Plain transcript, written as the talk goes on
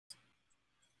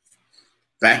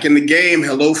Back in the game.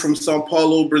 Hello from Sao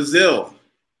Paulo, Brazil.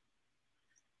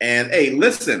 And hey,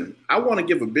 listen, I want to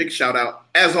give a big shout out,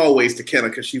 as always, to Kenna,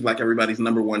 because she's like everybody's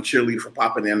 #1 cheerleader for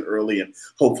popping in early and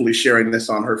hopefully sharing this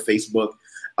on her Facebook.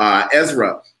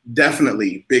 Ezra,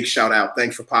 definitely big shout out.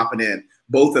 Thanks for popping in.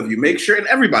 Both of you. Make sure, and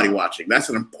everybody watching, that's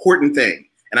an important thing.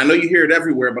 And I know you hear it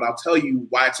everywhere, but I'll tell you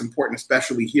why it's important,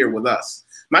 especially here with us.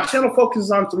 My channel focuses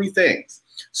on 3 things.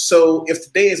 So if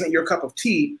today isn't your cup of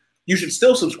tea, you should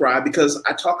still subscribe, because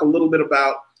I talk a little bit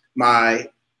about my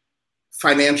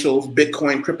financials,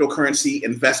 Bitcoin, cryptocurrency,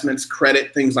 investments,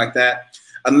 credit, things like that.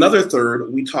 Another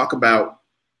third, we talk about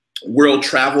world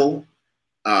travel,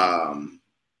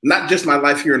 not just my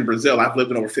life here in Brazil. I've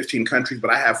lived in over 15 countries, but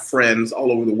I have friends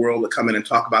all over the world that come in and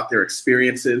talk about their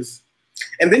experiences.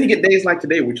 And then you get days like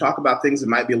today, we talk about things that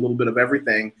might be a little bit of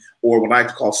everything, or what I like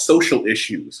to call social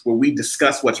issues, where we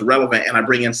discuss what's relevant, and I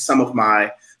bring in some of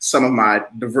my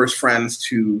diverse friends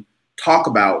to talk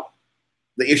about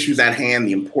the issues at hand,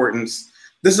 the importance.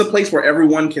 This is a place where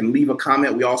everyone can leave a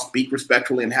comment. We all speak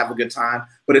respectfully and have a good time,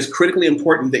 but it's critically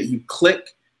important that you click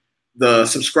the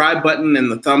subscribe button and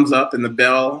the thumbs up and the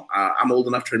bell. I'm old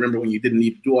enough to remember when you didn't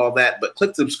need to do all that, but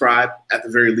click subscribe at the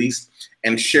very least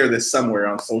and share this somewhere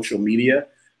on social media,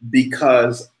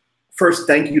 because first,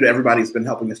 thank you to everybody who's been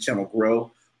helping this channel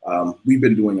grow. We've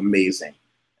been doing amazing,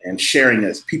 and sharing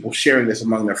this, people sharing this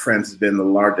among their friends, has been the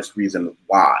largest reason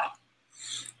why.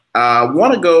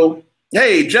 Want to go,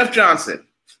 hey, Jeff Johnson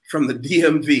from the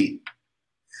DMV.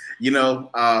 You know,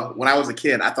 when I was a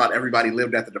kid, I thought everybody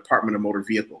lived at the Department of Motor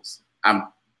Vehicles. I'm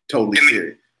totally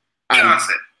serious.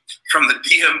 Johnson from the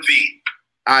DMV.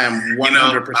 I am 100%. When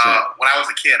I was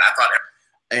a kid, I thought,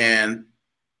 and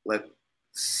let's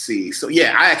see. So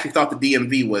yeah, I actually thought the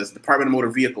DMV was Department of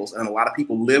Motor Vehicles, and a lot of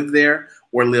people lived there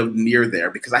or lived near there,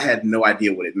 because I had no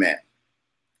idea what it meant.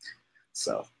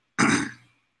 So,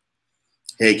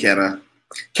 hey, Kenna.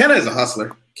 Kenna is a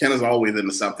hustler. Kenna's always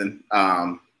into something.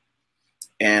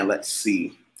 And let's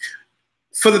see.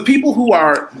 For the people who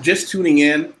are just tuning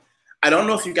in, I don't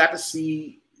know if you got to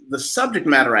see the subject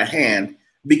matter at hand,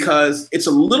 because it's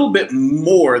a little bit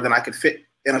more than I could fit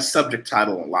in a subject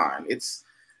title online. It's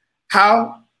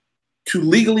how to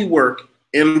legally work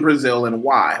in Brazil and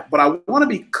why. But I want to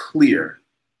be clear.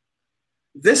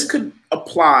 This could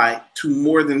apply to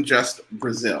more than just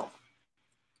Brazil.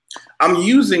 I'm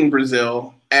using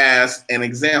Brazil as an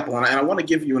example, and I want to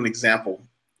give you an example,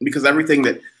 because everything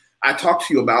that I talk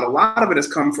to you about, a lot of it has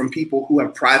come from people who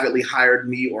have privately hired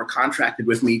me or contracted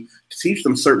with me to teach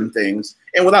them certain things.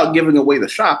 And without giving away the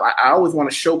shop, I always want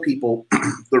to show people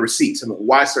the receipts and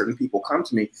why certain people come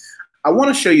to me. I want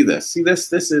to show you this. See this?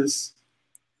 This is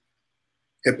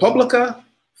República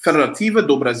Federativa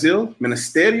do Brasil,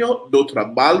 Ministério do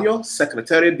Trabalho,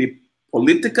 Secretaria de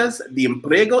Políticas de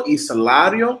Emprego e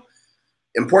Salário.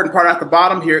 Important part at the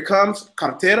bottom, here it comes.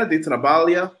 Carteira de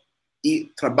Trabalho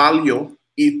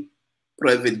e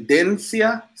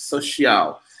Previdência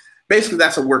Social. Basically,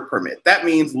 that's a work permit. That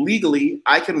means legally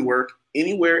I can work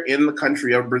anywhere in the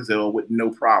country of Brazil with no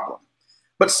problem.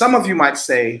 But some of you might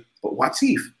say, but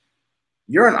Wateef,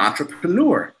 you're an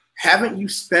entrepreneur. Haven't you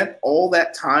spent all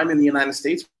that time in the United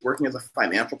States working as a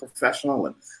financial professional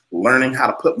and learning how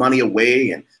to put money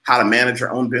away and how to manage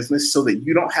your own business so that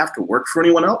you don't have to work for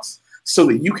anyone else, so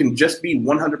that you can just be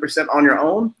 100% on your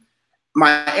own?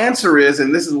 My answer is,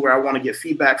 and this is where I want to get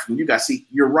feedback from you guys. See,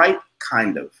 you're right,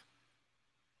 kind of.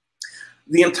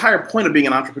 The entire point of being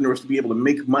an entrepreneur is to be able to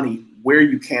make money where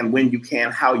you can, when you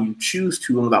can, how you choose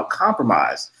to, and without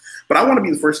compromise. But I want to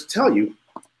be the first to tell you,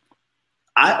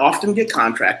 I often get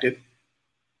contracted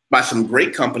by some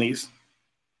great companies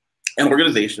and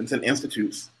organizations and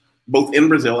institutes, both in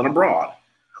Brazil and abroad.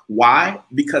 Why?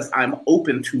 Because I'm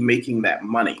open to making that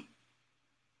money.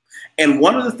 And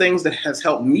one of the things that has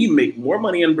helped me make more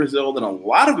money in Brazil than a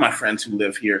lot of my friends who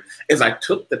live here is I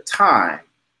took the time.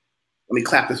 Let me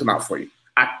clap this one out for you.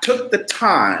 I took the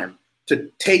time to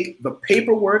take the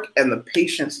paperwork and the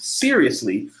patience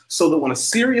seriously, so that when a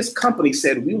serious company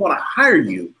said, we want to hire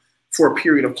you for a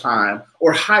period of time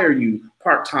or hire you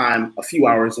part-time a few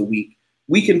hours a week,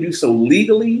 we can do so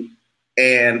legally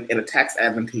and in a tax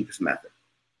advantageous method.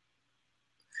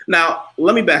 Now,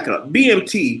 let me back it up.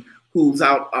 BMT, who's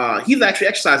out, he's actually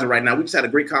exercising right now. We just had a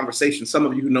great conversation. Some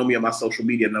of you who know me on my social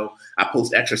media know I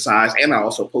post exercise, and I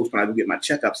also post when I go get my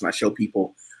checkups, and I show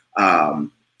people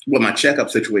what my checkup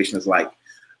situation is like.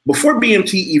 Before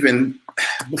BMT even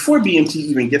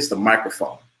gets the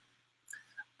microphone,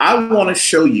 I want to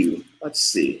show you, let's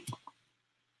see.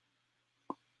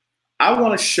 I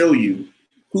want to show you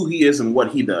who he is and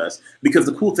what he does, because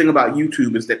the cool thing about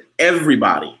YouTube is that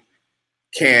everybody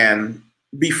can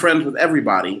be friends with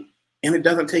everybody and it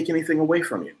doesn't take anything away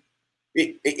from you.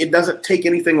 It doesn't take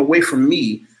anything away from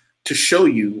me to show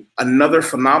you another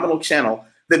phenomenal channel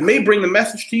that may bring the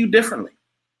message to you differently.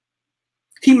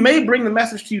 He may bring the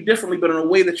message to you differently, but in a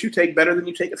way that you take better than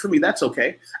you take it from me. That's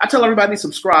okay. I tell everybody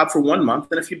subscribe for 1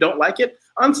 month, and if you don't like it,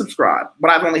 unsubscribe.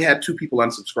 But I've only had 2 people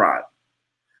unsubscribe.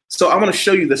 So I want to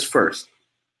show you this first.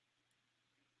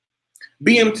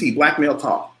 BMT, Black Male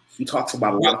Talk. He talks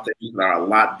about a lot of things that are a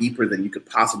lot deeper than you could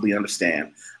possibly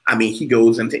understand. I mean, he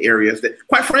goes into areas that,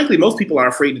 quite frankly, most people are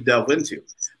afraid to delve into.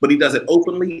 But he does it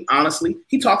openly, honestly.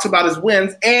 He talks about his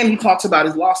wins and he talks about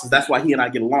his losses. That's why he and I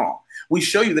get along. We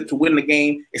show you that to win the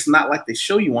game, it's not like they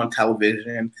show you on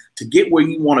television. To get where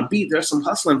you want to be, there's some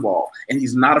hustle involved. And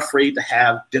he's not afraid to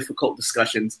have difficult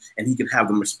discussions, and he can have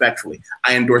them respectfully.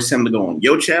 I endorse him to go on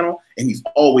your channel, and he's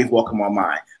always welcome on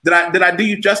mine. Did I do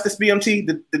you justice, BMT?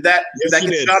 Did that get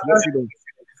you done? Yes, you did.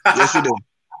 Yes, you did.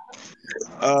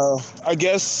 I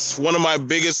guess one of my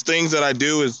biggest things that I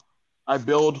do is I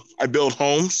build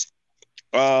homes.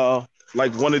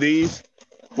 Like one of these.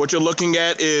 What you're looking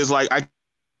at is like I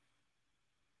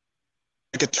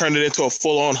could turn it into a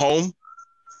full-on home.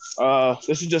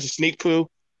 This is just a sneak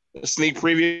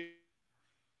preview.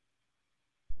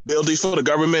 Build these for the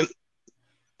government.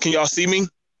 Can y'all see me?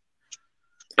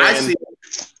 I see.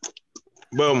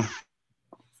 Boom.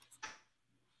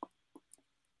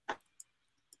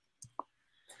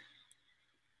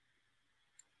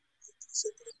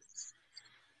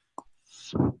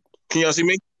 Can y'all see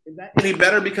me? Is that any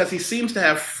better? Because he seems to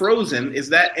have frozen. Is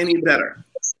that any better?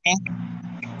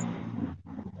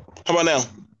 How about now?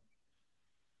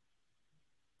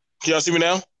 Can y'all see me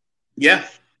now? Yeah.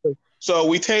 So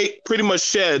we take pretty much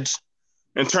sheds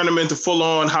and turn them into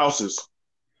full-on houses.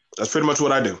 That's pretty much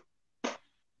what I do.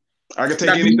 I can take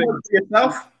now, anything. Do you work for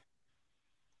yourself?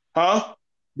 Huh?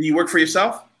 Do you work for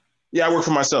yourself? Yeah, I work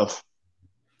for myself.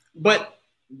 But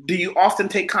do you often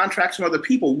take contracts from other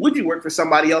people? Would you work for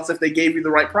somebody else if they gave you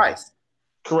the right price?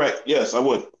 Correct. Yes, I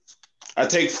would.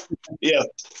 Yeah,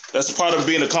 that's part of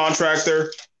being a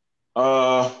contractor.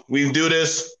 We do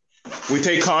this. We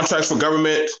take contracts for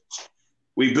government.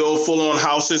 We build full-on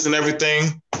houses and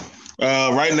everything.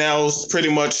 Right now is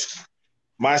pretty much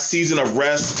my season of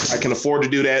rest. I can afford to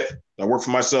do that. I work for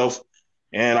myself.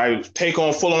 And I take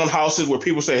on full-on houses where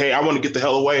people say, hey, I want to get the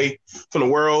hell away from the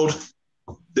world.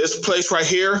 This place right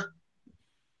here,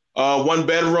 1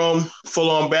 bedroom,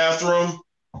 full-on bathroom,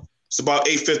 it's about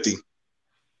 $850.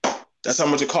 That's how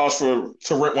much it costs to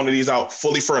rent one of these out,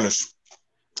 fully furnished.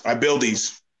 I build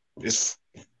these. It's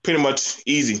pretty much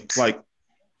easy. Like,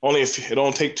 only if it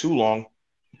don't take too long.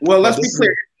 Well, let's be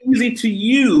clear. It's easy to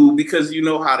you because you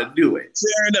know how to do it.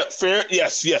 Fair enough. Fair.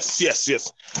 Yes.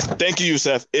 Thank you,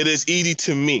 Yusef. It is easy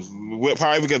to me.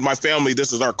 Probably because my family,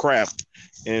 this is our craft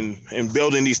in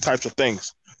building these types of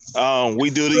things. We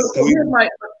do these.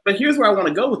 But here's where I want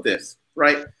to go with this,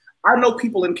 right? I know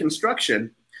people in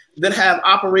construction that have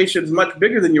operations much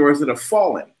bigger than yours that have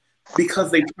fallen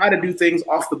because they try to do things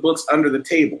off the books under the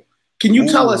table. Can you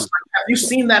tell us, have you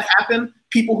seen that happen?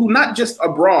 People who not just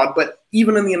abroad, but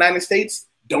even in the United States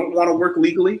don't want to work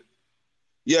legally?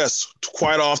 Yes,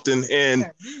 quite often. And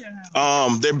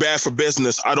they're bad for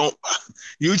business.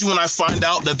 Usually when I find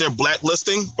out that they're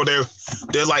blacklisting or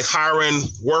they're like hiring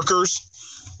workers,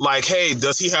 like, hey,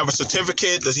 does he have a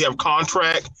certificate? Does he have a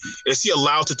contract? Is he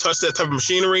allowed to touch that type of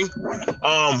machinery?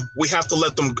 We have to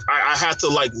let them, I have to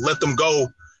like let them go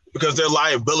because they're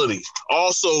liability.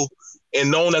 Also, and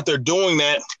knowing that they're doing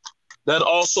that, that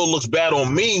also looks bad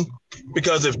on me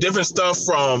because if different stuff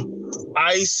from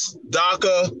ICE,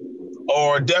 DACA,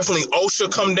 or definitely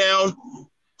OSHA come down,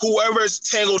 whoever's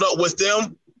tangled up with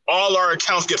them, all our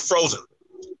accounts get frozen.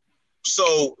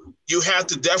 So you have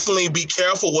to definitely be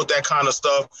careful with that kind of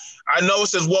stuff. I know it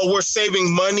says, well, we're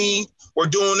saving money, we're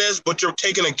doing this, but you're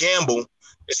taking a gamble,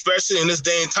 especially in this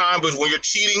day and time. But when you're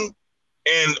cheating,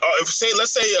 and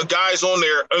let's say a guy's on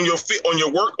there on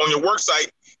your work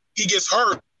site, he gets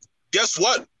hurt. Guess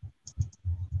what?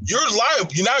 You're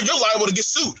liable. Now you're liable to get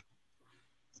sued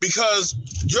because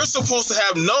you're supposed to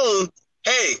have known.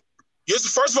 Hey,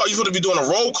 first of all, you're supposed to be doing a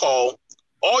roll call.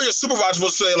 All your supervisors will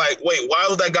say, like, wait, why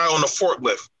was that guy on the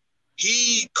forklift?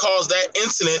 He caused that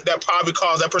incident that probably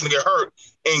caused that person to get hurt.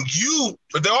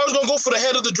 But they're always going to go for the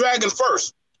head of the dragon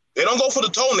first. They don't go for the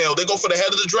toenail. They go for the head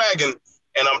of the dragon.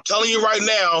 And I'm telling you right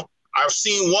now, I've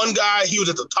seen one guy, he was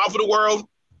at the top of the world,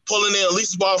 pulling in at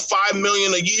least about $5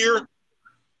 million a year.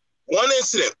 One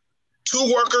incident,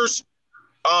 2 workers,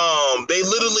 they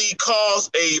literally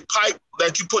caused a pipe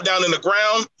that you put down in the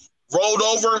ground, rolled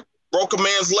over, broke a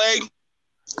man's leg,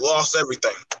 lost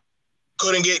everything.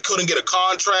 couldn't get a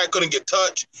contract, couldn't get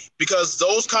touched, because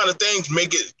those kind of things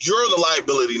make it you're the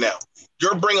liability now.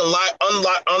 You're bringing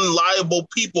unliable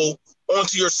people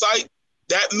onto your site.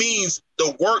 That means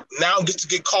the work now gets to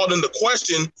get called into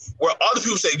question, where other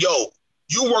people say, yo,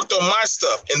 you worked on my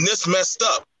stuff and this messed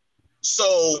up.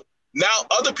 So now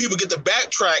other people get to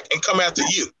backtrack and come after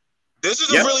you. This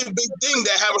is a really big thing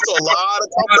that happens to a lot of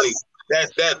companies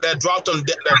that dropped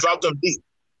them deep.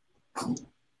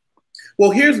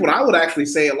 Well, here's what I would actually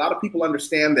say. A lot of people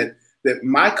understand that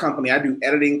my company, I do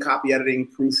editing, copy editing,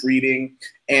 proofreading,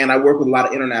 and I work with a lot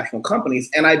of international companies.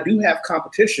 And I do have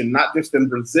competition, not just in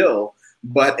Brazil,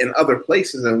 but in other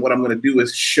places. And what I'm going to do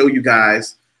is show you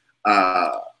guys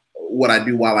what I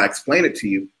do while I explain it to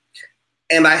you.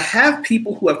 And I have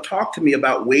people who have talked to me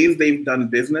about ways they've done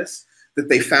business, that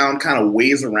they found kind of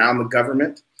ways around the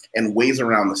government and ways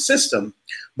around the system.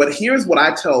 But here's what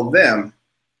I tell them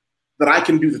that I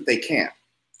can do that they can't.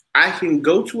 I can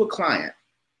go to a client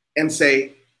and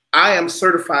say, I am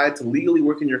certified to legally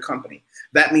work in your company.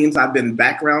 That means I've been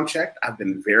background checked, I've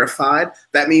been verified.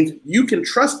 That means you can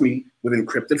trust me with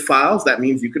encrypted files. That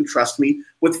means you can trust me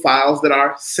with files that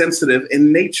are sensitive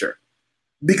in nature,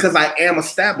 because I am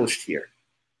established here.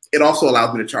 It also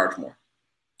allows me to charge more,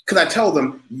 because I tell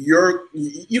them you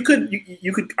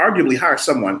could arguably hire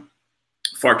someone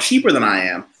far cheaper than I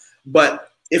am,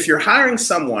 but if you're hiring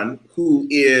someone who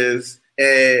is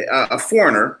a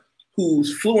foreigner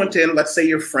who's fluent in, let's say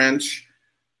you're French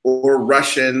or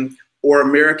Russian or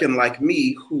American like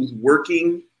me, who's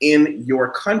working in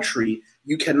your country,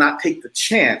 you cannot take the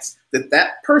chance that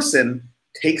that person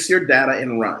takes your data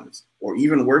and runs, or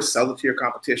even worse, sells it to your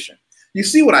competition. You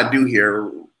see what I do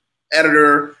here.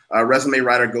 Editor, resume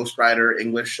writer, ghostwriter,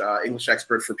 English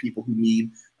expert for people who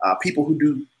need, people who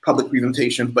do public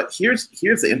presentations. But here's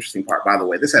the interesting part, by the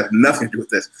way. This has nothing to do with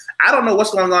this. I don't know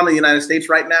what's going on in the United States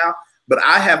right now, but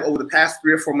I have, over the past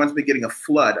 3 or 4 months, been getting a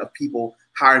flood of people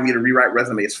hiring me to rewrite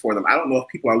resumes for them. I don't know if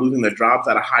people are losing their jobs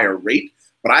at a higher rate,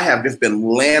 but I have just been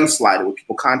landslided with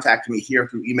people contacting me here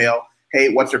through email.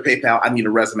 Hey, what's your PayPal? I need a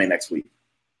resume next week.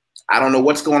 I don't know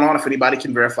what's going on, if anybody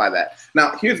can verify that.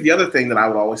 Now, here's the other thing that I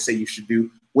would always say you should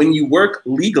do. When you work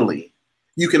legally,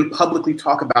 you can publicly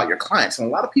talk about your clients. And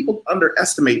a lot of people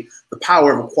underestimate the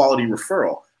power of a quality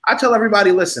referral. I tell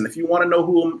everybody, listen, if you want to know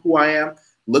who I am,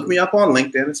 look me up on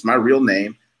LinkedIn. It's my real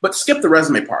name. But skip the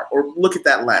resume part, or look at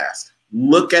that last.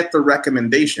 Look at the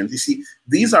recommendations. You see,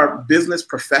 these are business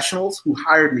professionals who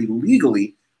hired me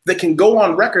legally that can go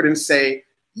on record and say,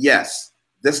 yes,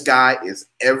 this guy is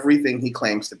everything he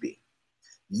claims to be.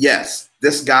 Yes,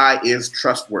 this guy is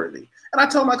trustworthy. And I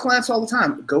tell my clients all the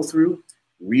time, go through,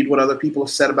 read what other people have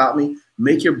said about me,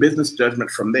 make your business judgment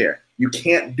from there. You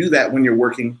can't do that when you're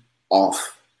working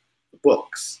off the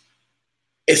books,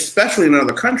 especially in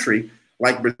another country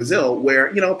like Brazil,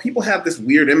 where, you know, people have this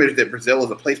weird image that Brazil is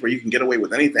a place where you can get away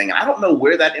with anything. And I don't know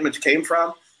where that image came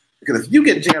from, because if you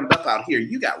get jammed up out here,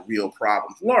 you got real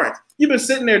problems. Lawrence, you've been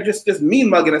sitting there just mean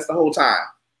mugging us the whole time.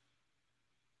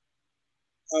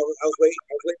 I was waiting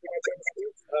for my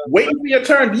turn. Waiting for your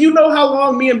turn. Do you know how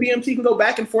long me and BMT can go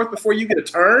back and forth before you get a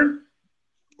turn?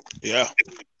 Yeah.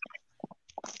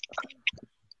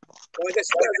 Well, I guess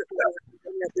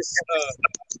looking at this, I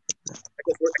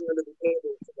guess working under the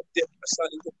table from a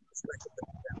slightly different perspective.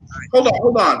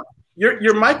 Hold on.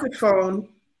 Your microphone,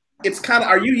 it's kind of,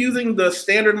 are you using the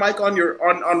standard mic on your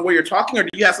on where you're talking, or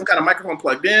do you have some kind of microphone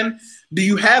plugged in? Do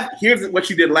you have, here's what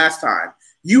you did last time.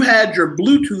 You had your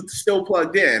Bluetooth still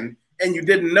plugged in and you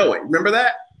didn't know it. Remember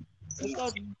that? Do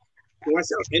I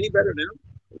sound any better now?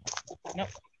 No.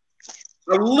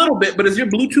 A little bit, but is your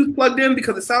Bluetooth plugged in?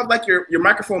 Because it sounds like your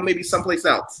microphone may be someplace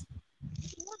else.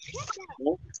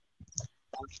 No.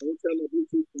 Don't turn my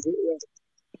Bluetooth completely off.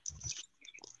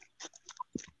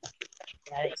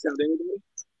 Sound any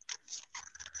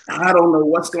better? I don't know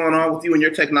what's going on with you and your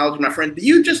technology, my friend. Do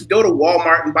you just go to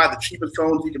Walmart and buy the cheapest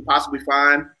phones you can possibly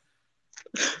find?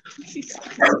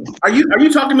 Are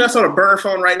you talking to us on a burner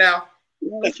phone right now?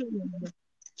 Which one?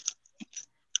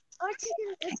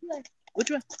 What's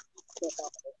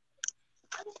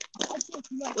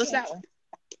that one?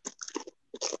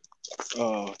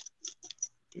 I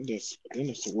think that's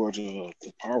towards the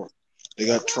power. They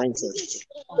got train sets.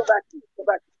 Go back.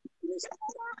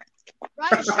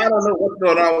 I don't know what's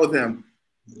going on with him.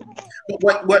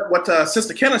 But what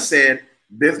Sister Kenna said,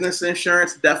 business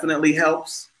insurance definitely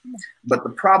helps. But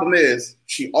the problem is,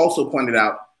 she also pointed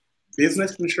out,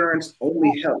 business insurance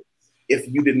only helps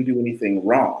if you didn't do anything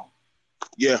wrong.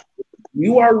 Yeah.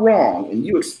 You are wrong and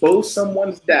you expose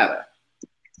someone's data,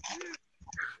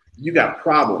 you got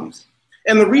problems.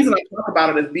 And the reason I talk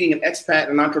about it as being an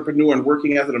expat and entrepreneur and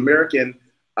working as an American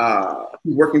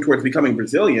who's working towards becoming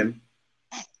Brazilian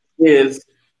is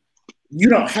you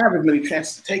don't have as many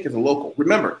chances to take as a local.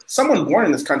 Remember, someone born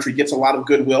in this country gets a lot of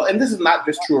goodwill, and this is not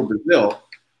just true of Brazil.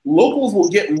 Locals will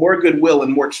get more goodwill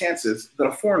and more chances than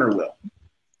a foreigner will.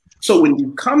 So when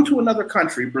you come to another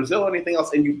country, Brazil or anything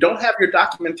else, and you don't have your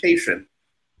documentation,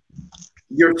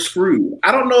 you're screwed.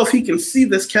 I don't know if he can see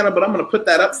this, Kenna, but I'm going to put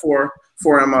that up for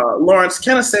him. Lawrence,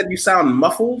 Kenna said you sound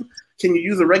muffled. Can you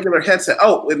use a regular headset?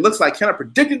 Oh, it looks like Kenna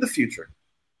predicted the future.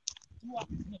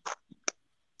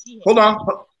 Hold on.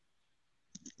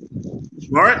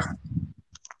 Lawrence?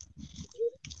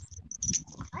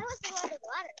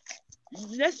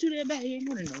 That's too damn bad. He ain't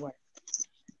going nowhere.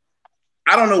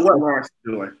 I don't know what Lawrence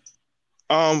is doing.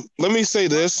 Let me say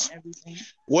this.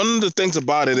 One of the things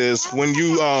about it is when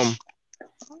you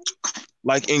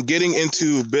like in getting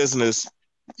into business,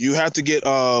 you have to get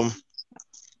go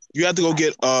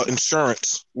get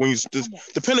insurance when you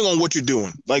depending on what you're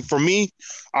doing. Like for me,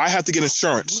 I have to get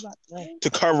insurance to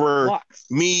cover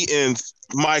me and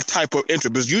my type of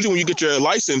interest. Because usually when you get your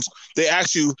license, they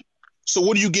ask you, so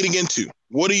what are you getting into?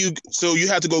 So you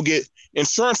have to go get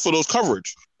insurance for those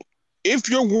coverage. If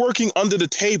you're working under the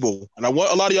table, and I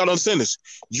want a lot of y'all to understand this,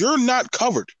 you're not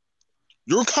covered.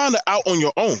 You're kind of out on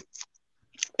your own.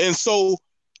 And so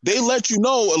they let you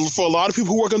know, for a lot of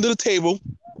people who work under the table,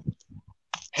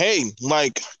 hey,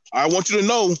 like, I want you to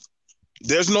know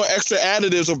there's no extra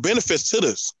additives or benefits to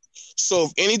this. So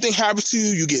if anything happens to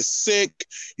you, you get sick,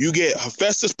 you get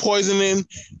asbestos poisoning,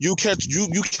 you catch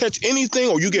anything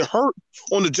or you get hurt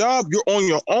on the job, you're on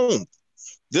your own.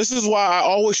 This is why I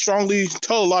always strongly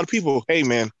tell a lot of people, hey,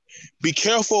 man, be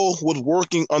careful with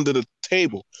working under the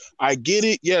table. I get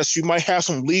it. Yes, you might have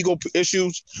some legal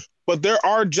issues, but there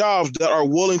are jobs that are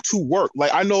willing to work.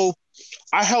 Like I know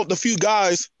I helped a few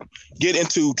guys get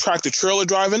into tractor trailer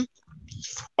driving,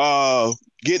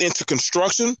 get into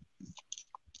construction,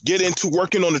 get into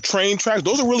working on the train track.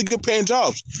 Those are really good paying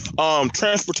jobs.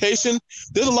 Transportation.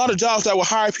 There's a lot of jobs that will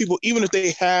hire people, even if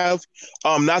they have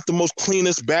not the most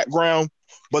cleanest background,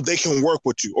 but they can work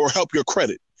with you or help your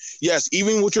credit. Yes,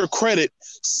 even with your credit,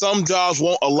 some jobs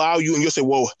won't allow you, and you'll say,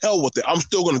 "Well, hell with it. I'm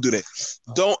still going to do that."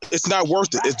 It's not worth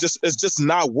it. It's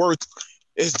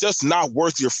just not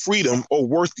worth your freedom or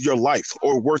worth your life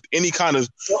or worth any kind of.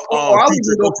 Or I'll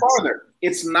even go farther.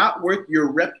 It's not worth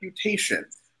your reputation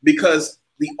because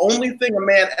the only thing a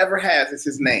man ever has is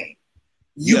his name.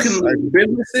 You can lose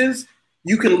businesses.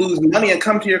 You can lose money and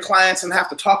come to your clients and have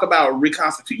to talk about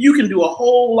reconstitute. You can do a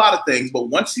whole lot of things, but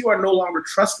once you are no longer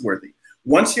trustworthy,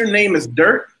 once your name is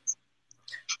dirt,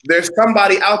 there's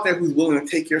somebody out there who's willing to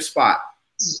take your spot.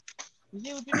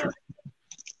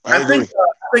 I think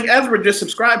Ezra just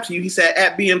subscribed to you. He said,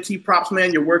 at BMT Props,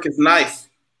 man, your work is nice.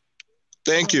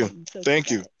 Thank you.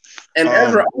 Thank you. And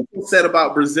Ezra also said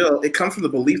about Brazil, it comes from the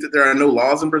belief that there are no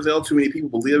laws in Brazil. Too many people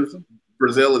believe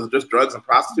Brazil is just drugs and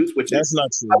prostitutes, which is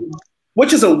not true.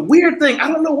 Which is a weird thing.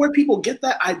 I don't know where people get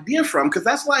that idea from, because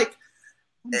that's like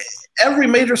every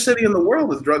major city in the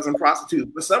world is drugs and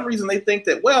prostitutes. For some reason, they think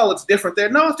that, well, it's different there.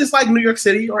 No, it's just like New York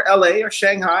City or LA or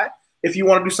Shanghai. If you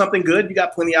want to do something good, you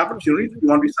got plenty of opportunities. If you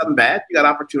want to do something bad, you got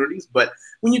opportunities. But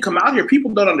when you come out here,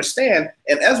 people don't understand,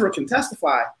 and Ezra can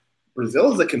testify,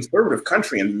 Brazil is a conservative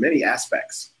country in many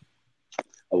aspects.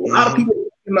 A lot of people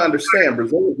don't understand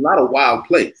Brazil is not a wild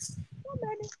place.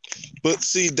 But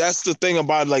see, that's the thing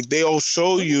about it. Like they'll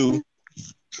show you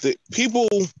that people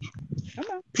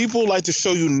like to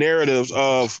show you narratives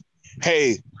of,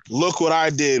 hey, look what I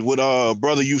did with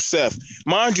brother Yusef.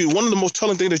 Mind you, one of the most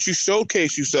telling things that you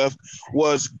showcased, Yusef,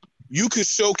 was you could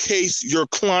showcase your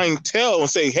clientele and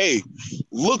say, hey,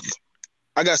 look,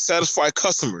 I got satisfied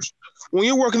customers. When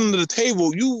you're working under the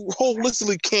table, you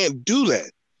holistically can't do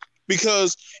that,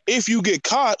 because if you get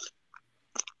caught,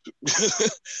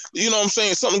 you know what I'm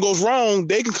saying, something goes wrong,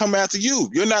 they can come after you.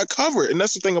 You're not covered. And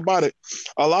that's the thing about it.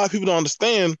 A lot of people don't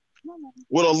understand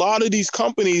with a lot of these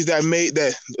companies that made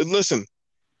that, listen,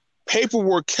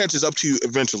 paperwork catches up to you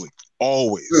eventually.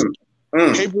 Always.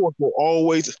 Paperwork will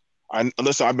always,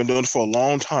 listen, I've been doing it for a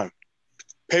long time.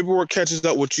 Paperwork catches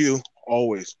up with you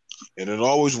always. And it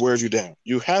always wears you down.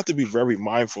 You have to be very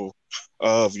mindful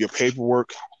of your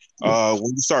paperwork. When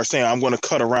you start saying, I'm going to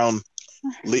cut around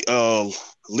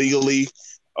legally,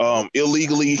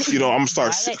 illegally, you know, I'm going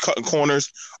to start cutting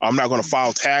corners. I'm not going to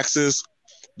file taxes.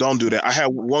 Don't do that. I had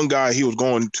one guy, he was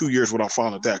going 2 years without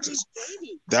filing taxes.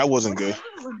 That wasn't good.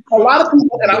 A lot of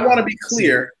people, and I want to be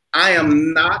clear, I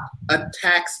am not a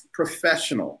tax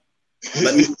professional.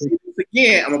 Let me say this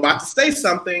again. I'm about to say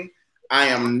something. I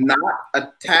am not a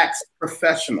tax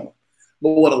professional. But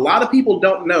what a lot of people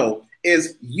don't know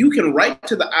is you can write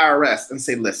to the IRS and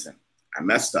say, listen, I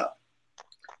messed up.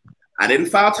 I didn't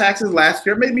file taxes last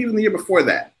year, maybe even the year before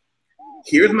that.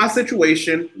 Here's my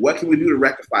situation. What can we do to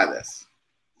rectify this?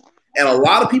 And a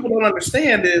lot of people don't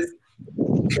understand is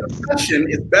confession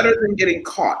is better than getting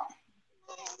caught.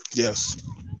 Yes.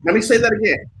 Let me say that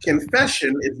again.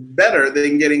 Confession is better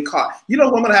than getting caught. You know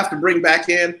who I'm going to have to bring back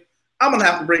in? I'm going to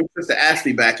have to bring Sister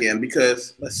Ashley back in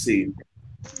because, let's see.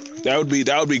 That would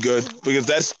be good because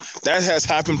that has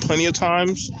happened plenty of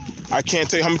times. I can't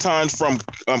tell you how many times from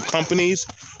companies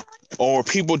or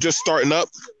people just starting up,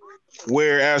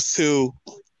 whereas to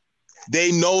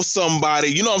they know somebody,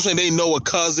 you know what I'm saying? They know a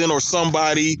cousin or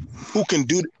somebody who can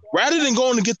do, rather than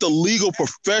going to get the legal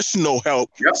professional help,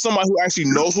 somebody who actually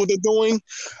knows what they're doing.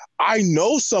 I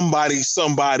know somebody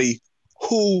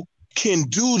who can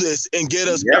do this and get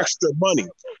us extra money.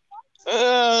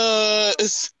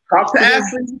 Talk to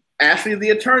Ashley. Ashley, the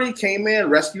attorney, came in,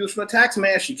 rescued us from the tax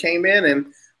man. She came in,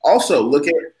 and also look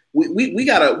at we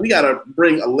gotta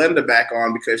bring Alenda back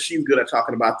on because she's good at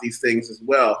talking about these things as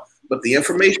well. But the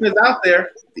information is out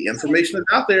there. The information is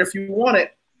out there if you want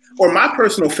it. Or my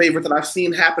personal favorite that I've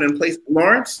seen happen in place,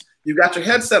 Lawrence, you got your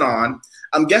headset on.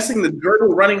 I'm guessing the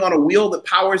girdle running on a wheel that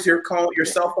powers your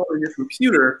cell phone or your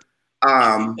computer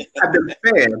have been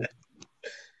fed.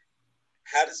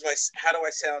 How do I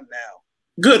sound now?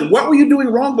 Good. What were you doing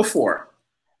wrong before?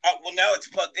 Well, now it's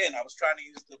plugged in. I was trying to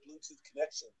use the Bluetooth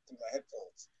connection through my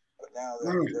headphones, but now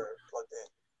they're plugged in.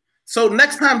 So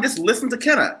next time, just listen to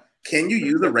Kenna. Can you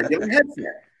use a regular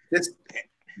headset? Just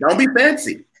don't be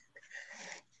fancy.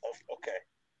 Okay.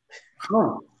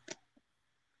 Huh.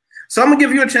 So I'm gonna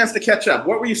give you a chance to catch up.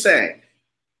 What were you saying?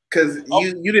 Because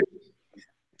you didn't.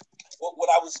 Well, what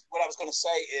I was going to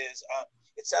say is,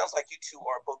 it sounds like you two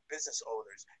are both business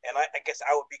owners, and I guess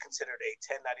I would be considered a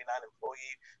 1099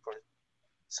 employee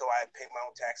so I pay my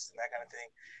own taxes and that kind of thing.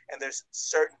 And there's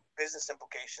certain business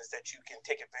implications that you can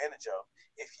take advantage of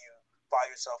if you file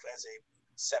yourself as a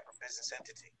separate business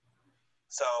entity.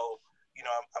 So, you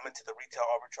know, I'm into the retail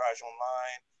arbitrage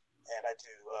online, and I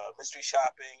do mystery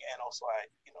shopping, and also I,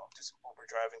 do some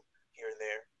Uber driving here and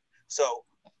there. So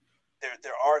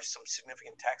there are some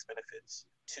significant tax benefits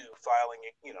to filing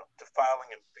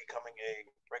and becoming a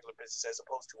regular business as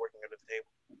opposed to working under the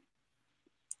table.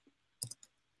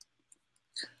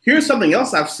 Here's something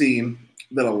else I've seen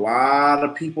that a lot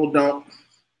of people don't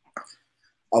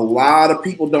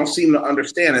seem to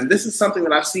understand. And this is something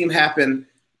that I've seen happen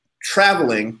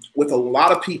traveling with a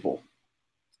lot of people.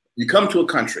 You come to a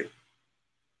country,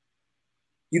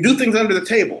 you do things under the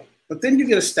table, but then you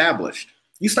get established.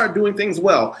 You start doing things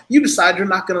well. You decide you're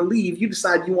not going to leave. You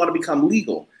decide you want to become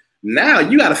legal. Now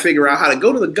you got to figure out how to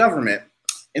go to the government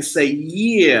and say,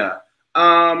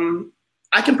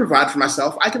 I can provide for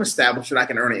myself. I can establish that I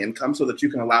can earn an income so that you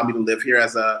can allow me to live here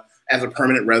as a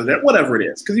permanent resident, whatever it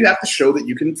is, because you have to show that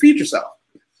you can feed yourself.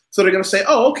 So they're going to say,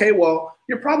 oh, okay, well,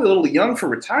 you're probably a little young for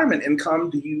retirement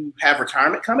income. Do you have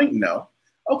retirement coming? No.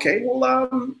 Okay,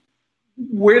 well,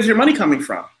 where's your money coming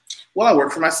from? Well, I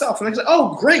work for myself. And they say,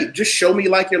 oh, great. Just show me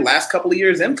like your last couple of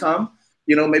years' income,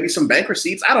 maybe some bank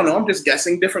receipts. I don't know. I'm just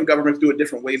guessing. Different governments do it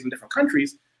different ways in different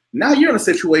countries. Now you're in a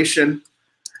situation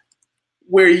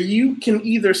where you can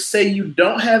either say you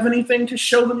don't have anything to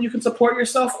show them you can support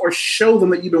yourself or show them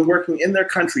that you've been working in their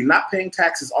country, not paying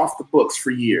taxes off the books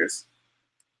for years.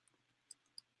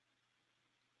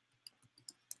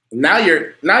 Now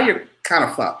you're kind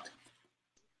of fucked.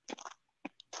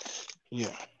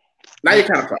 Yeah. Now you're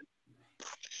kind of fucked.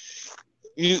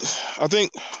 I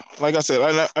think, like I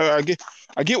said, I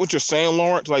get what you're saying,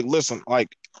 Lawrence. Like, listen,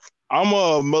 like I'm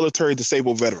a military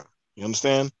disabled veteran. You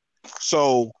understand?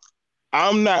 So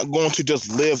I'm not going to just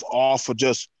live off of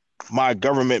just my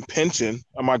government pension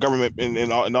or my government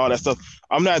and all that stuff.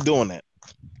 I'm not doing that.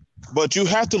 But you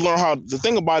have to learn how. The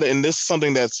thing about it, and this is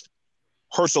something that's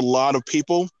hurts a lot of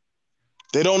people.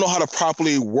 They don't know how to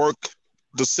properly work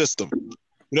the system. You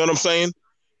know what I'm saying?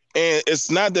 And it's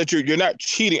not that you're not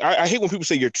cheating. I hate when people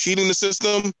say you're cheating the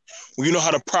system when you know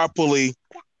how to properly.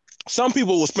 Some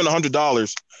people will spend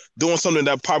 $100 doing something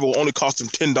that probably will only cost them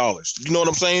 $10. You know what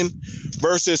I'm saying?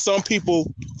 Versus some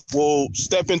people will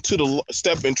step and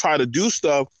try to do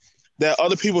stuff that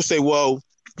other people say, well,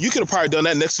 you could have probably done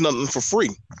that next to nothing for free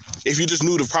if you just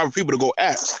knew the proper people to go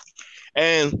ask.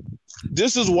 And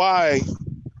this is why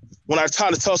when I try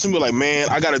to tell somebody like, man,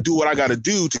 I got to do what I got to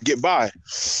do to get by,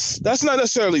 that's not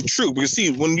necessarily true. Because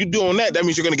see, when you're doing that, that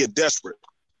means you're going to get desperate.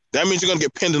 That means you're going to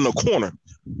get pinned in a corner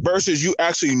versus you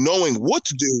actually knowing what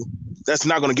to do. That's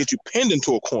not going to get you pinned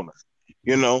into a corner,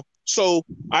 So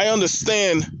I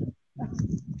understand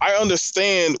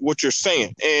what you're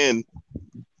saying. And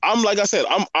I'm, like I said,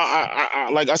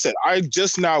 I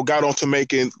just now got onto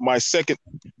making my second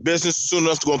business soon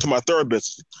enough to go into my third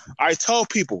business. I tell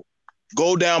people,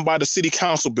 go down by the city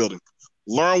council building,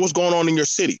 learn what's going on in your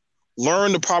city,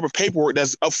 learn the proper paperwork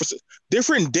that's up for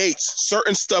different dates.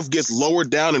 Certain stuff gets lowered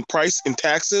down in price in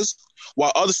taxes,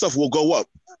 while other stuff will go up.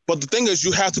 But the thing is,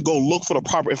 you have to go look for the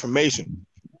proper information.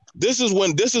 This is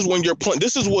when you're playing.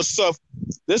 This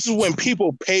is when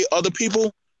people pay other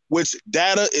people, which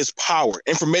data is power.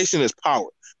 Information is power.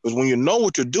 Because when you know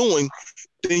what you're doing,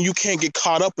 then you can't get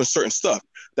caught up in certain stuff.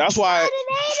 That's why.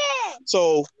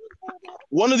 So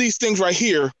one of these things right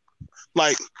here,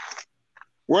 like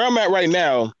where I'm at right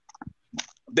now,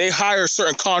 they hire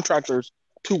certain contractors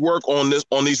to work on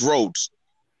these roads.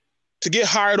 To get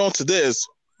hired onto this,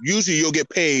 usually you'll get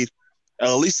paid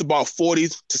at least about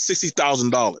 $40,000 to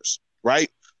 $60,000, right?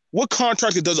 What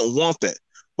contractor doesn't want that?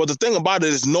 But the thing about it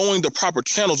is knowing the proper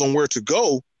channels on where to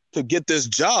go to get this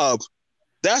job,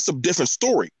 that's a different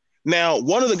story. Now,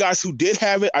 one of the guys who did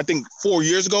have it, I think 4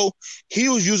 years ago, he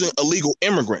was using illegal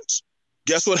immigrants.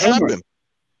 Guess what happened?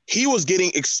 He was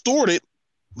getting extorted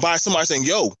by somebody saying,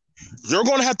 yo, you're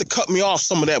going to have to cut me off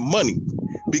some of that money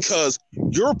because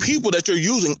your people that you're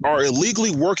using are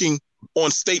illegally working on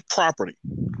state property.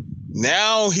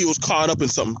 Now he was caught up in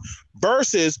something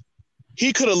versus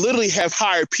he could have literally have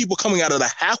hired people coming out of the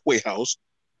halfway house,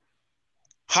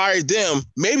 hired them.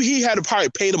 Maybe he had to probably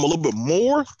pay them a little bit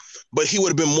more, but he would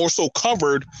have been more so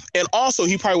covered. And also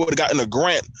he probably would have gotten a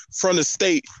grant from the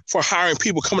state for hiring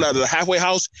people coming out of the halfway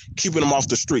house, keeping them off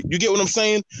the street. You get what I'm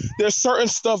saying? There's certain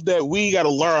stuff that we got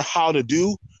to learn how to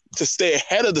do to stay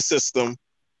ahead of the system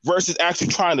versus actually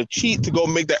trying to cheat to go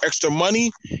make that extra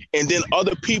money. And then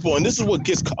other people, and this is what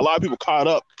gets a lot of people caught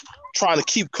up, trying to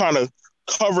keep kind of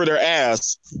cover their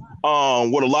ass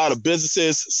with a lot of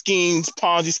businesses, schemes,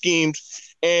 Ponzi schemes.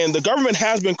 And the government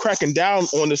has been cracking down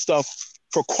on this stuff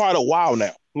for quite a while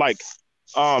now. Like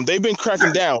they've been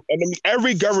cracking down. And I mean,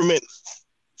 every government,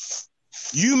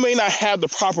 you may not have the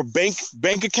proper bank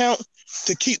account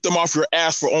to keep them off your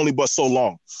ass for only but so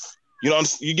long. You know,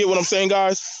 you get what I'm saying,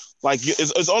 guys? Like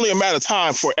it's only a matter of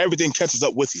time for everything catches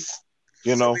up with you.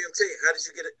 You know. So, BMT, how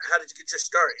did you get your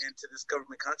start into this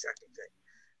government contracting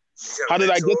thing? How did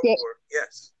I get that?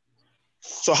 Yes.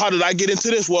 So how did I get into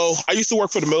this? Well, I used to work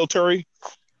for the military.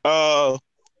 And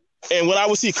when I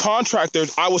would see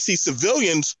contractors, I would see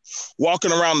civilians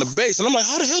walking around the base. And I'm like,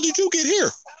 how the hell did you get here?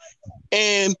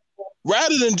 And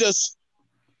rather than just,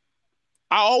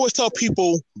 I always tell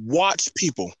people, watch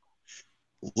people.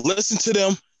 Listen to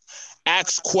them.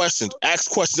 Ask questions.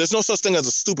 There's no such thing as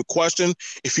a stupid question.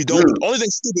 If you don't, the only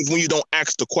thing stupid is when you don't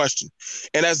ask the question.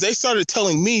 And as they started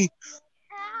telling me,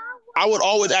 I would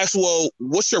always ask, well,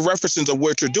 what's your references of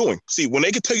what you're doing? See, when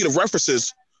they can tell you the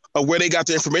references of where they got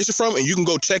the information from and you can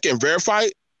go check it and verify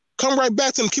it, come right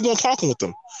back to them, keep on talking with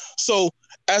them. So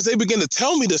as they begin to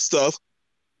tell me this stuff,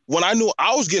 when I knew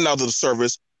I was getting out of the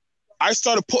service, I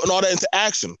started putting all that into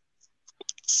action.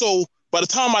 So by the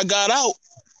time I got out,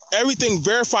 everything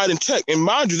verified and checked. And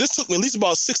mind you, this took me at least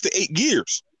about 6 to 8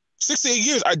 years. 6 to 8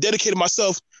 years, I dedicated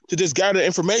myself to just gather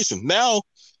information. Now,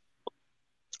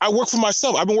 I work for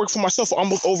myself. I've been working for myself for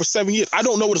almost over 7 years. I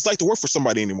don't know what it's like to work for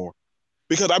somebody anymore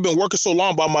because I've been working so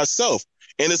long by myself.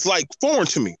 And it's like foreign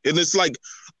to me. And it's like,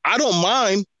 I don't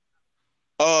mind.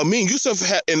 Me and Yusef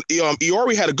and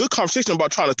Iori had a good conversation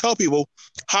about trying to tell people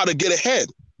how to get ahead.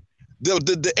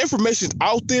 The information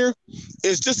out there.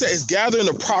 It's just that it's gathering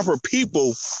the proper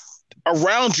people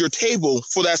around your table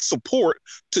for that support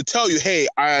to tell you, hey,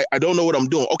 I don't know what I'm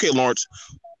doing. Okay, Lawrence,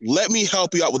 let me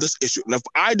help you out with this issue. And if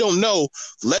I don't know,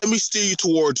 let me steer you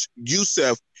towards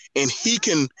Yusef and he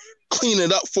can clean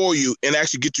it up for you and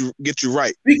actually get you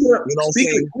right. Speaking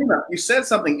of cleanup, you said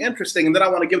something interesting, and then I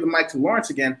want to give the mic to Lawrence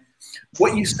again.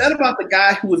 What you said about the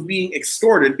guy who was being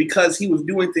extorted because he was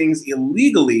doing things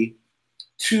illegally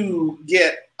to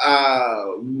get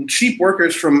cheap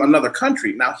workers from another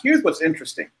country. Now, here's what's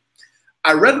interesting.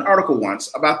 I read an article once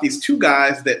about these two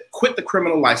guys that quit the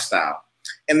criminal lifestyle,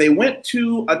 and they went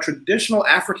to a traditional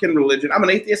African religion. I'm an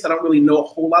atheist. I don't really know a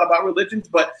whole lot about religions,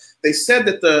 but they said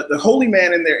that the holy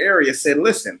man in their area said,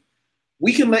 listen,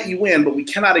 we can let you in, but we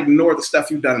cannot ignore the stuff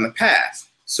you've done in the past.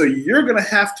 So you're going to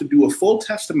have to do a full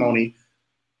testimony,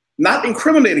 not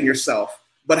incriminating yourself,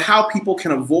 but how people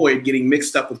can avoid getting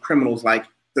mixed up with criminals like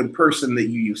the person that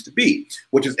you used to be,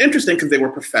 which is interesting because they were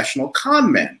professional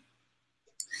con men.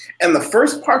 And the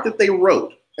first part that they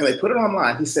wrote, and they put it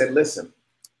online, he said, listen,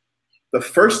 the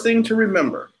first thing to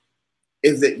remember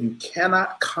is that you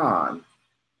cannot con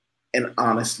an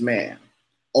honest man.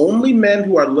 Only men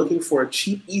who are looking for a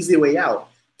cheap, easy way out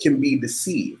can be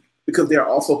deceived because they are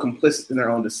also complicit in their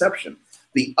own deception.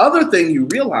 The other thing you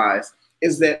realize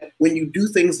is that when you do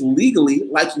things legally,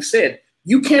 like you said,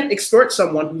 You can't extort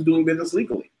someone who's doing business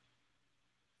legally.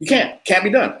 You can't be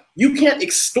done. You can't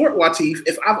extort Wateef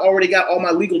if I've already got all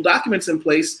my legal documents in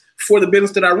place for the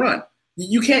business that I run.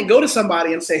 You can't go to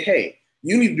somebody and say, hey,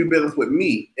 you need to do business with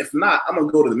me. If not, I'm going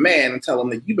to go to the man and tell him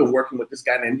that you've been working with this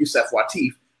guy named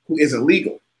YusefWateef who isn't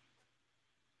legal.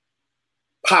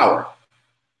 Power.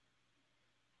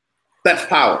 That's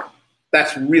power.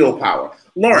 That's real power.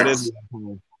 Lawrence.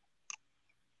 What's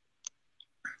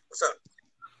up?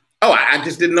 Oh, I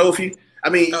just didn't know if you, I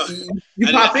mean, you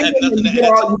pop in and you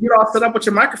get all set up with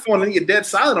your microphone and you're dead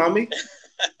silent on me.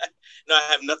 No,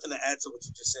 I have nothing to add to what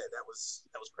you just said. That was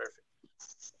perfect.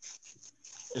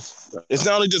 It's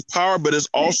not only just power, but it's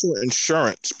also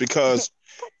insurance, because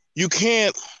you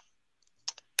can't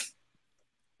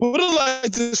put it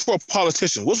like this for a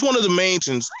politician. What's one of the main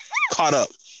things caught up?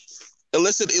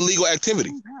 Illicit illegal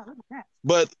activity.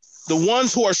 But the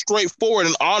ones who are straightforward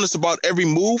and honest about every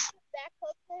move,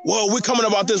 well, we're coming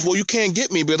about this. Well, you can't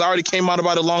get me because I already came out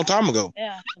about it a long time ago.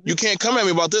 You can't come at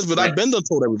me about this, but I've been done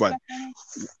told everybody.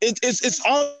 It's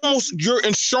almost you're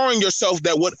ensuring yourself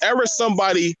that whatever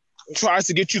somebody tries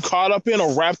to get you caught up in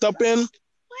or wrapped up in,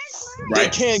 they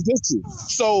can't get you.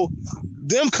 So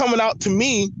them coming out to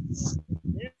me,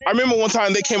 I remember one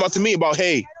time they came out to me about,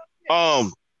 hey, I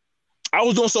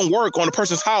was doing some work on a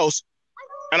person's house,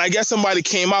 and I guess somebody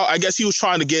came out. I guess he was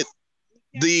trying to get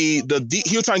he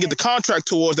was trying to get the contract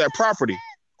towards that property.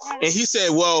 And he said,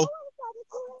 well,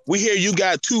 we hear you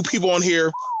got 2 people on here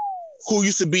who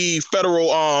used to be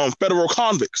federal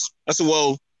convicts. I said,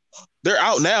 well, they're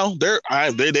out now.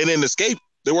 They didn't escape.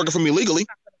 They're working for me legally.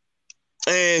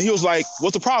 And he was like,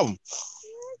 what's the problem?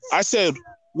 I said,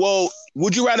 well,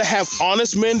 would you rather have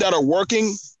honest men that are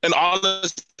working an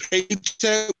honest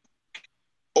paycheck,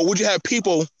 or would you have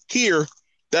people here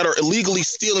that are illegally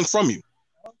stealing from you?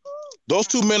 Those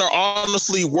 2 men are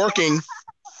honestly working,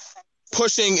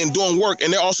 pushing and doing work,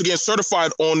 and they're also getting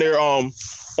certified on their on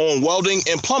welding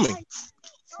and plumbing.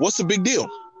 What's the big deal?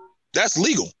 That's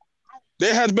legal.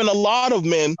 There has been a lot of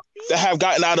men that have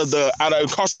gotten out of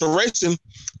incarceration,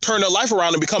 turn their life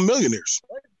around and become millionaires.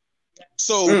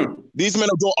 So these men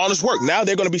are doing honest work. Now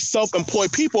they're going to be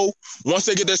self-employed people. Once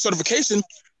they get their certification,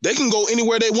 they can go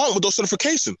anywhere they want with those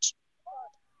certifications.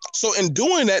 So in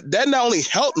doing that, that not only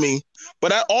helped me, but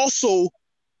that also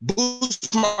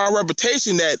boosts my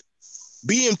reputation that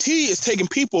BMT is taking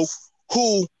people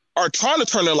who are trying to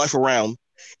turn their life around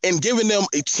and giving them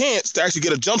a chance to actually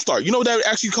get a jump start. You know what that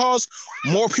actually caused?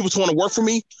 More people to want to work for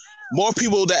me, more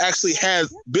people that actually had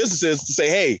businesses to say,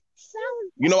 hey,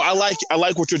 you know, I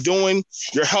like what you're doing.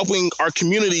 You're helping our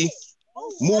community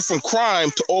move from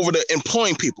crime to over to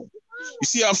employing people. You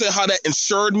see how I'm saying, how that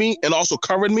insured me and also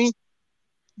covered me?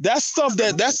 That's stuff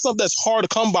that's hard to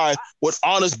come by with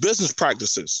honest business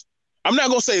practices. I'm not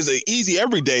gonna say it's easy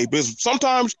every day, because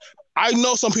sometimes I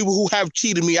know some people who have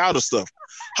cheated me out of stuff.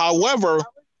 However,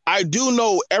 I do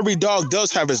know every dog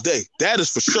does have his day. That is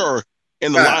for sure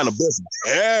in the line of business.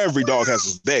 Every dog has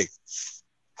his day.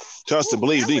 Trust and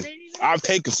believe me. I've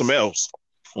taken some L's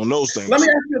on those things. Let me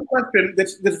ask you a question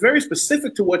that's very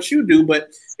specific to what you do, but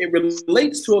it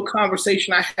relates to a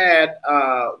conversation I had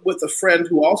with a friend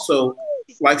who also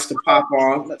likes to pop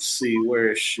on. Let's see,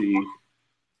 where is she?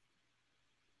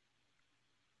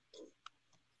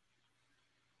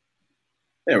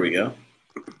 There we go.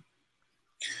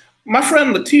 My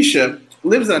friend Letitia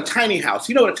lives in a tiny house.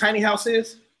 You know what a tiny house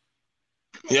is?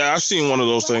 Yeah, I've seen one of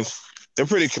those things. They're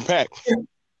pretty compact.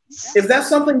 Is that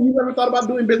something you ever thought about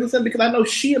doing business in? Because I know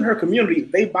she and her community,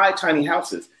 they buy tiny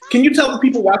houses. Can you tell the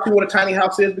people watching what a tiny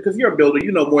house is? Because you're a builder,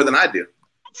 you know more than I do.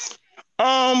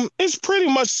 It's pretty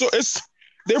much so.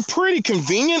 They're pretty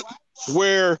convenient.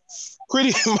 Where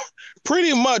pretty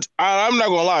much, I'm not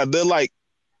gonna lie, they're like,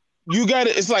 you got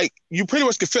it. It's like you pretty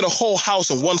much can fit a whole house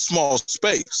in one small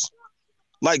space.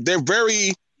 Like they're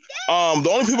very. The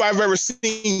only people I've ever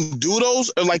seen do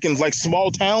those are like in like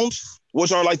small towns,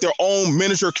 which are like their own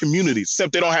miniature communities,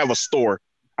 except they don't have a store.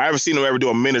 I haven't seen them ever do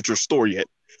a miniature store yet.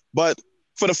 But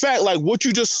for the fact, like what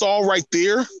you just saw right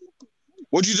there,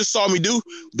 what you just saw me do,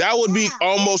 that would be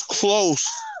almost close,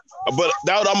 but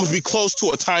that would almost be close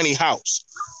to a tiny house,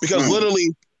 because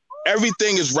literally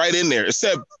everything is right in there,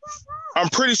 except I'm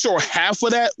pretty sure half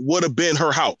of that would have been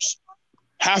her house.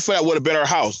 Half of that would have been her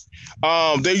house.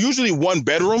 They're usually one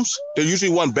bedrooms.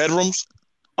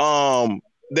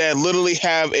 That literally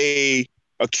have a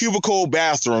cubicle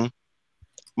bathroom,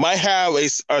 might have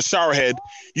a shower head.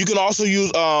 You can also use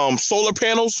solar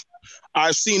panels.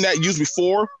 I've seen that used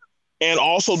before. And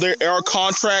also there are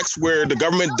contracts where the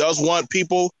government does want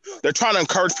people. They're trying to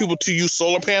encourage people to use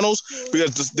solar panels,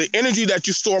 because the energy that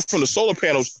you store from the solar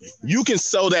panels, you can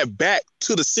sell that back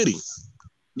to the city.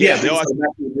 Yeah, they all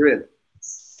back to the grid.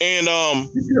 and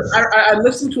I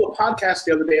listened to a podcast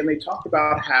the other day, and they talked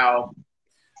about how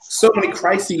so many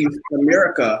crises in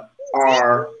America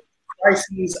are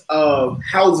crises of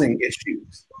housing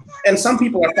issues. And some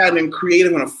people are finding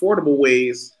creative and affordable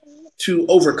ways to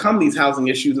overcome these housing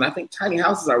issues. And I think tiny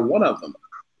houses are one of them.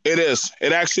 it is.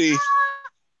 It actually,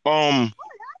 the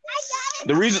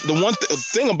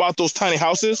thing about those tiny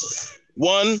houses,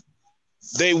 one,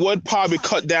 they would probably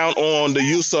cut down on the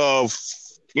use of,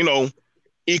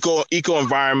 eco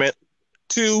environment.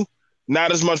 Two,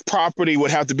 not as much property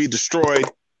would have to be destroyed.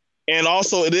 And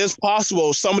also, it is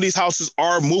possible some of these houses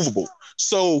are movable.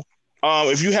 So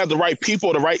if you have the right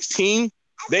people, the right team,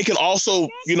 they can also,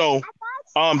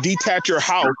 detach your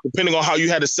house depending on how you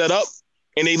had it set up,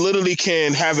 and they literally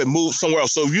can have it moved somewhere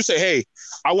else. So if you say, hey,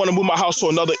 I want to move my house to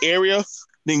another area,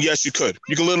 then yes, you could.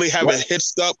 You can literally have it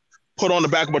hitched up, put on the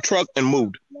back of a truck, and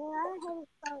moved.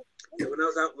 Yeah, when I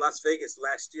was out in Las Vegas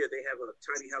last year, they have a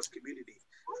tiny house community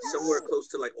somewhere close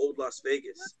to like old Las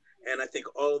Vegas. And I think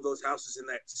all of those houses in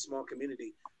that small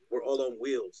community were all on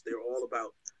wheels. They were all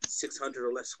about 600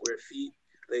 or less square feet.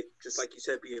 They, just like you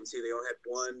said, BMT, they all had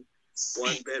one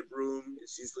bedroom.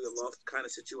 It's usually a loft kind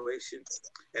of situation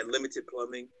and limited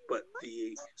plumbing. But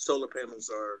the solar panels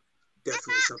are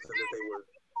definitely something that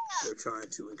they're trying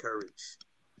to encourage.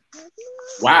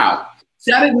 Wow.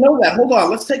 See, I didn't know that. Hold on.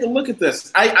 Let's take a look at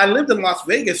this. I lived in Las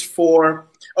Vegas for,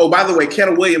 by the way,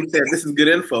 Kenna Williams said this is good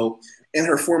info. In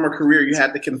her former career, you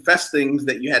had to confess things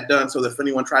that you had done so that if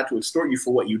anyone tried to extort you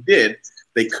for what you did,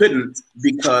 they couldn't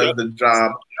because the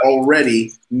job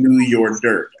already knew your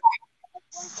dirt.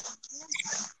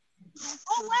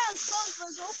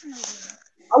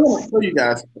 I want to show you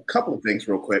guys a couple of things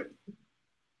real quick.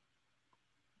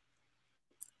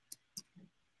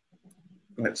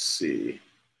 Let's see.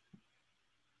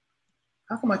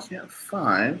 How come I can't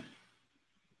find?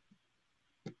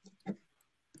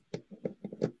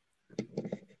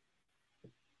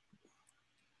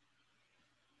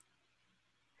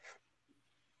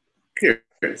 Here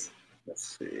it is.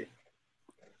 Let's see.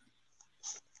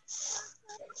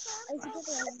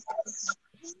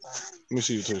 Let me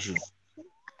see your tissue.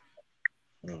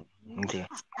 Oh, okay.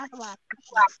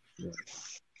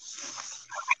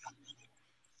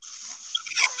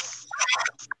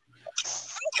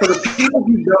 For the people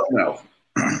who don't know,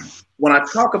 when I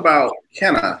talk about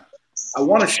Kenna, I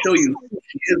want to show you who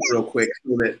she is real quick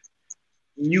so that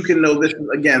you can know this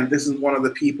is one of the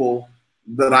people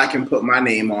that I can put my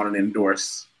name on and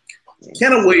endorse.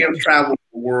 Kenna Williams travels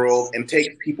the world and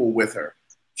takes people with her.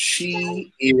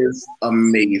 She is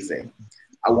amazing.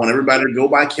 I want everybody to go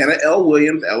by Kenna L.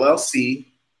 Williams, LLC,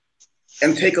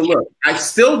 and take a look. I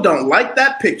still don't like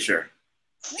that picture.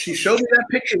 She showed me that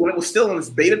picture when it was still in its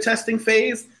beta testing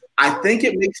phase. I think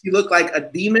it makes you look like a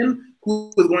demon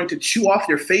who is going to chew off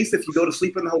your face if you go to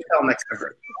sleep in the hotel next to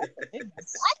her.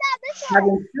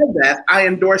 Having said that, I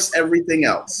endorse everything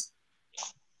else.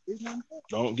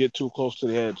 Don't get too close to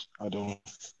the edge. I don't.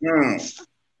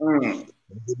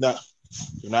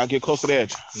 Do not get close to the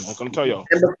edge. I'm not going to tell y'all.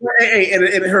 And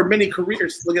in her many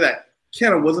careers, look at that.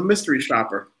 Kenna was a mystery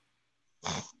shopper.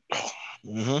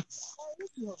 Mm-hmm.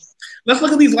 Let's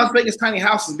look at these Las Vegas tiny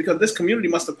houses because this community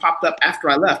must have popped up after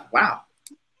I left. Wow.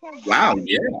 Wow,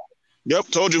 yeah. Yep,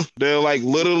 told you. They're like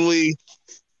literally,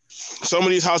 some of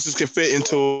these houses can fit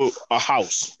into a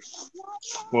house.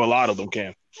 Well, a lot of them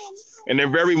can. And they're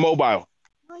very mobile.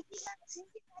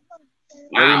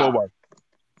 Very mobile.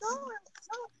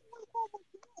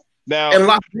 Now, and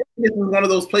Las Vegas is one of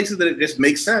those places that it just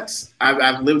makes sense.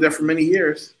 I've lived there for many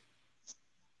years.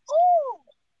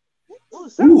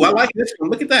 Ooh, I like this one.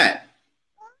 Look at that.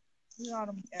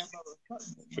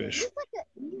 Fish.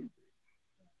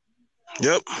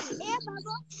 Yep.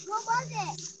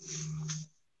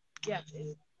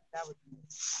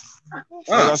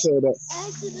 Like I said,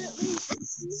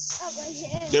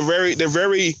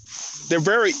 they're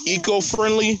very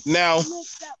eco-friendly. Now,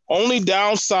 only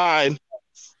downside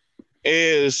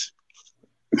is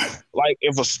like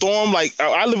if a storm, like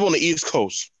I live on the East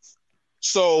Coast,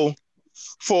 so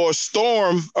for a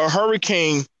storm, a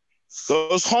hurricane,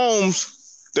 those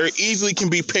homes, they easily can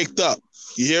be picked up.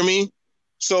 You hear me?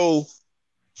 So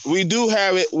we do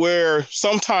have it where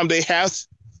sometimes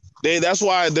that's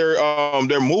why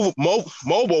they're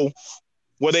mobile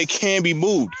where they can be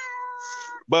moved.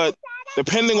 But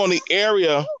depending on the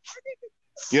area,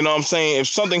 you know what I'm saying, if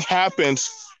something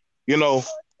happens,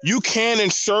 you can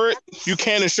insure it. You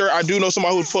can insure it. I do know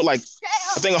somebody who put like,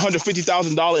 I think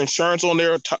 $150,000 insurance on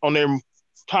their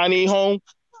tiny home,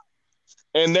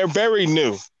 and they're very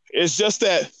new. It's just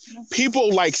that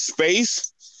people like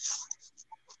space,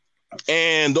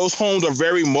 and those homes are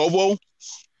very mobile.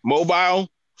 You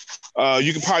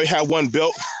can probably have one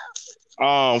built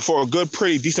for a good,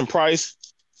 pretty decent price.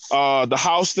 The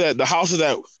houses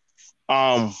that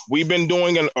we've been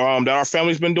doing and that our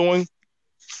family's been doing,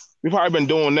 we've probably been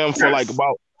doing them for like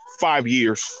about 5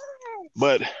 years.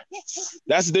 But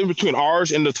that's the difference between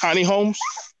ours and the tiny homes.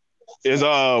 Is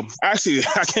actually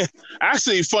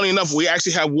funny enough, we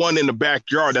actually have one in the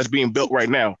backyard that's being built right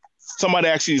now. Somebody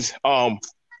actually is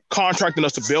contracting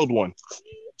us to build one.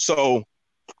 So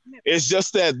it's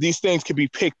just that these things can be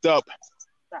picked up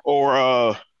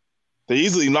or they're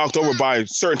easily knocked over by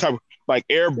certain type of like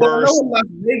air bursts. Well, I know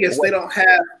in Las Vegas they don't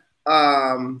have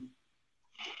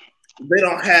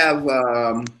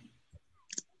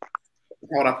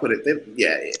how would I put it?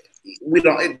 We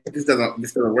don't. It just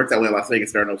doesn't work that way in Las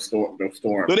Vegas. There are no storms.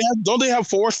 Don't they have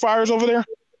forest fires over there?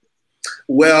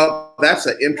 Well, that's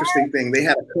an interesting thing. They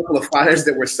had a couple of fires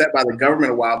that were set by the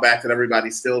government a while back that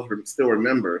everybody still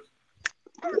remembers.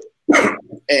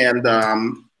 And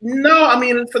no, I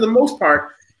mean, for the most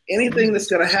part, anything that's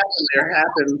going to happen there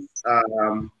happens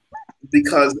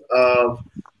because of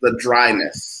the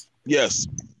dryness. Yes.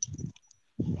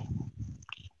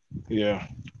 Yeah.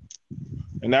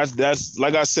 And that's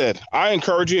like I said, I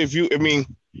encourage you if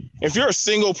you're a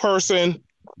single person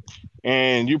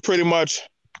and you pretty much,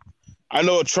 I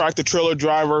know a tractor trailer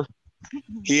driver,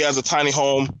 he has a tiny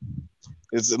home.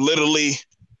 It's literally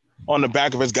on the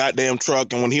back of his goddamn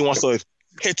truck. And when he wants to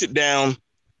hitch it down,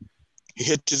 he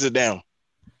hitches it down.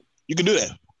 You can do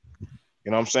that. You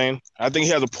know what I'm saying? I think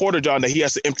he has a porta john that he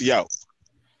has to empty out.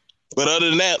 But other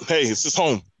than that, hey, it's his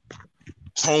home.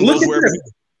 His home goes wherever he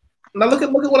goes. Now look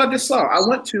at what I just saw. I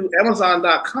went to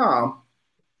Amazon.com.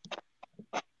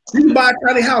 You can buy a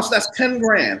tiny house. That's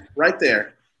 $10,000 right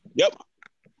there. Yep.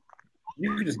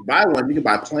 You can just buy one. You can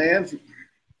buy plans.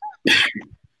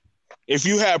 If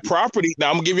you have property, now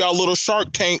I'm gonna give y'all a little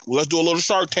Shark Tank. Let's do a little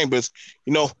Shark Tank, but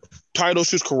title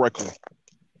issues correctly.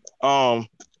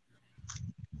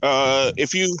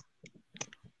 If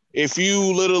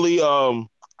you literally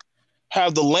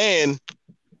have the land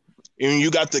and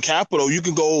you got the capital, you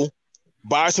can go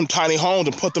buy some tiny homes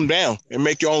and put them down and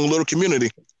make your own little community.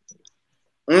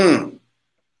 There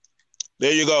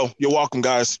you go. You're welcome,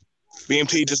 guys.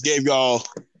 BMT just gave y'all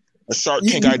a Shark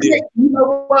Tank idea. You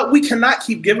know what? We cannot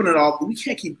keep giving it all. We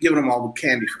can't keep giving them all the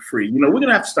candy for free. We're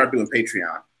gonna have to start doing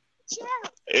Patreon.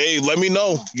 Hey, let me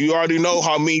know. You already know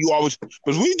how me you always.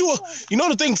 Because we do.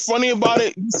 The thing funny about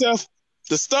it, Yusef,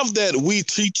 the stuff that we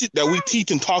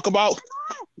teach and talk about,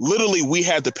 literally we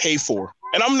had to pay for.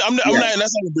 And I'm not. And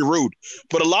that's not to be rude,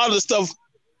 but a lot of the stuff,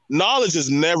 knowledge is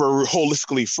never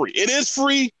holistically free. It is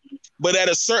free, but at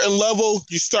a certain level,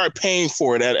 you start paying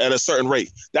for it at a certain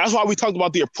rate. That's why we talked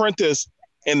about the apprentice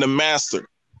and the master.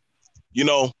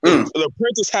 The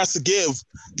apprentice has to give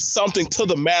something to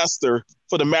the master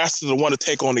for the master to want to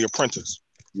take on the apprentice.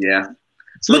 Yeah.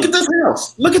 So look at this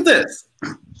house. Look at this.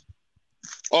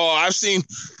 Oh, I've seen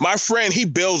my friend. He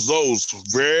builds those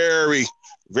very,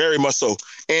 very much so.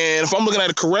 And if I'm looking at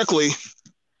it correctly,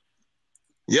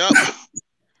 yep.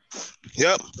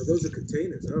 Are those are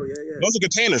containers? Oh, yeah. Those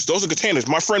are containers.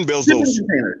 My friend builds those.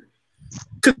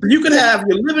 Because you could have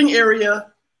your living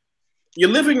area, your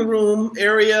living room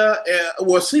area,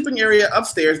 or sleeping area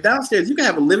upstairs. Downstairs, you can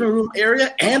have a living room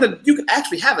area, and you can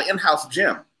actually have an in-house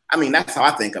gym. I mean, that's how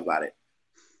I think about it.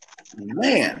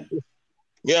 Man.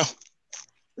 Yeah.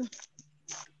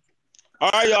 All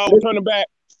right, y'all. We're turning back.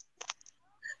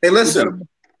 Hey, listen.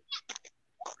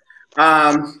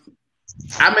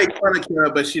 I make fun of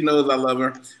Kara, but she knows I love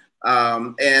her.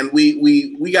 And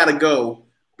we got to go.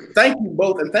 Thank you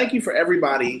both, and thank you for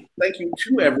everybody. Thank you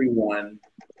to everyone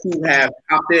who have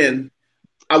hopped in.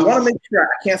 I want to make sure,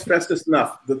 I can't stress this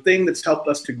enough, the thing that's helped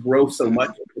us to grow so much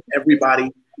is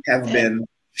everybody has been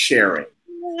sharing.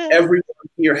 Everyone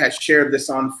here has shared this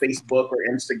on Facebook or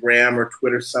Instagram or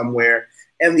Twitter somewhere.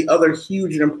 And the other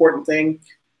huge and important thing,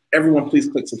 everyone please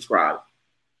click subscribe.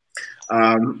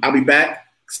 I'll be back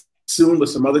soon with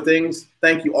some other things.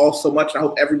 Thank you all so much. I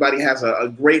hope everybody has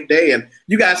a great day, and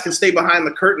you guys can stay behind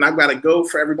the curtain. I've got to go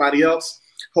for everybody else.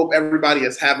 Hope everybody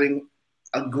is having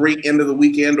a great end of the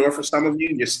weekend, or for some of you,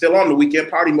 you're still on the weekend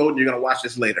party mode and you're going to watch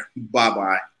this later.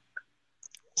 Bye-bye.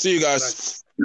 See you guys. Bye.